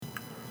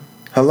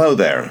Hello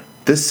there.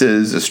 This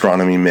is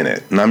Astronomy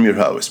Minute, and I'm your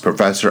host,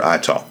 Professor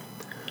Atal.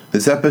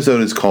 This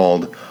episode is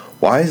called,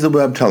 Why is the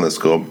Webb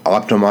Telescope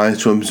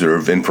Optimized to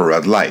Observe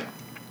Infrared Light?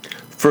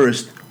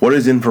 First, what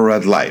is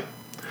infrared light?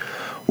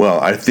 Well,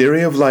 our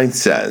theory of light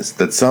says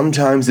that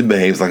sometimes it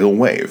behaves like a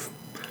wave.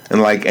 And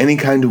like any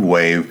kind of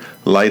wave,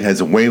 light has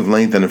a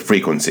wavelength and a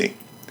frequency.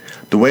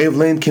 The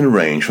wavelength can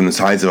range from the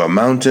size of a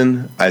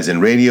mountain, as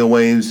in radio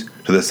waves,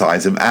 to the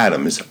size of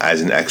atoms,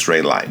 as in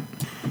X-ray light.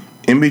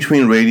 In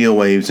between radio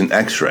waves and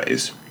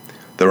X-rays,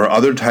 there are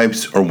other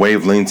types or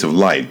wavelengths of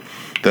light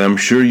that I'm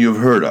sure you've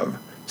heard of,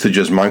 such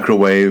as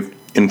microwave,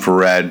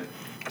 infrared,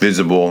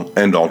 visible,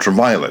 and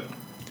ultraviolet.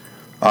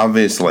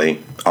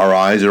 Obviously, our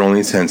eyes are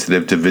only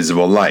sensitive to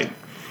visible light,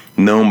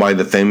 known by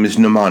the famous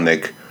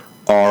mnemonic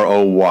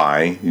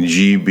ROY-GBIV,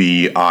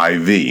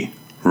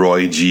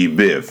 Roy G.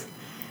 Biv,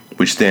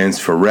 which stands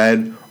for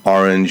red,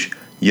 orange,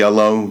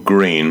 yellow,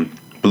 green,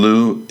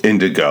 blue,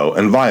 indigo,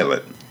 and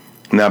violet.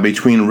 Now,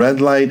 between red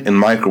light and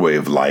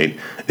microwave light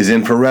is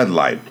infrared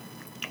light,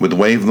 with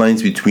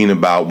wavelengths between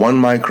about 1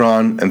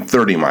 micron and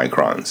 30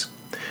 microns.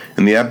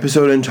 In the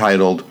episode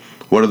entitled,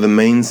 What are the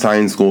Main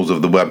Science Goals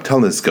of the Webb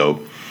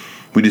Telescope?,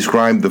 we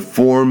described the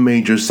 4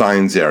 major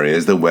science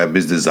areas the Webb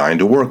is designed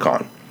to work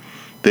on.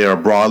 They are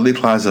broadly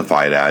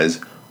classified as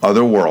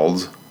other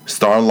worlds,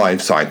 star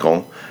life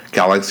cycle,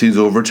 galaxies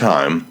over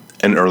time,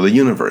 and early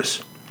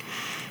universe.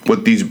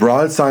 What these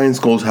broad science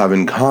goals have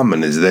in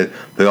common is that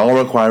they all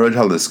require a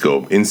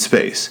telescope in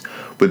space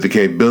with the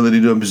capability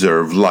to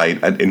observe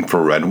light at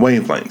infrared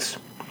wavelengths.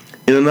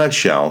 In a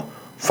nutshell,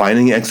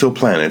 finding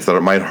exoplanets that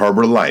might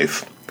harbor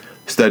life,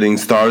 studying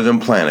stars and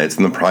planets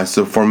in the process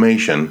of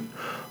formation,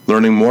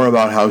 learning more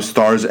about how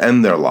stars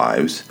end their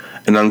lives,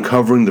 and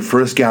uncovering the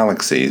first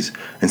galaxies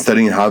and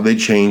studying how they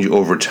change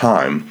over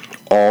time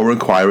all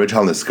require a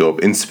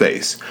telescope in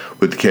space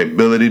with the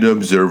capability to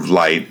observe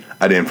light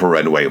at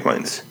infrared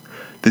wavelengths.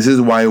 This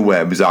is why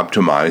Webb is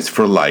optimized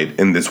for light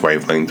in this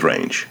wavelength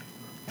range.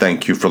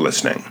 Thank you for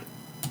listening.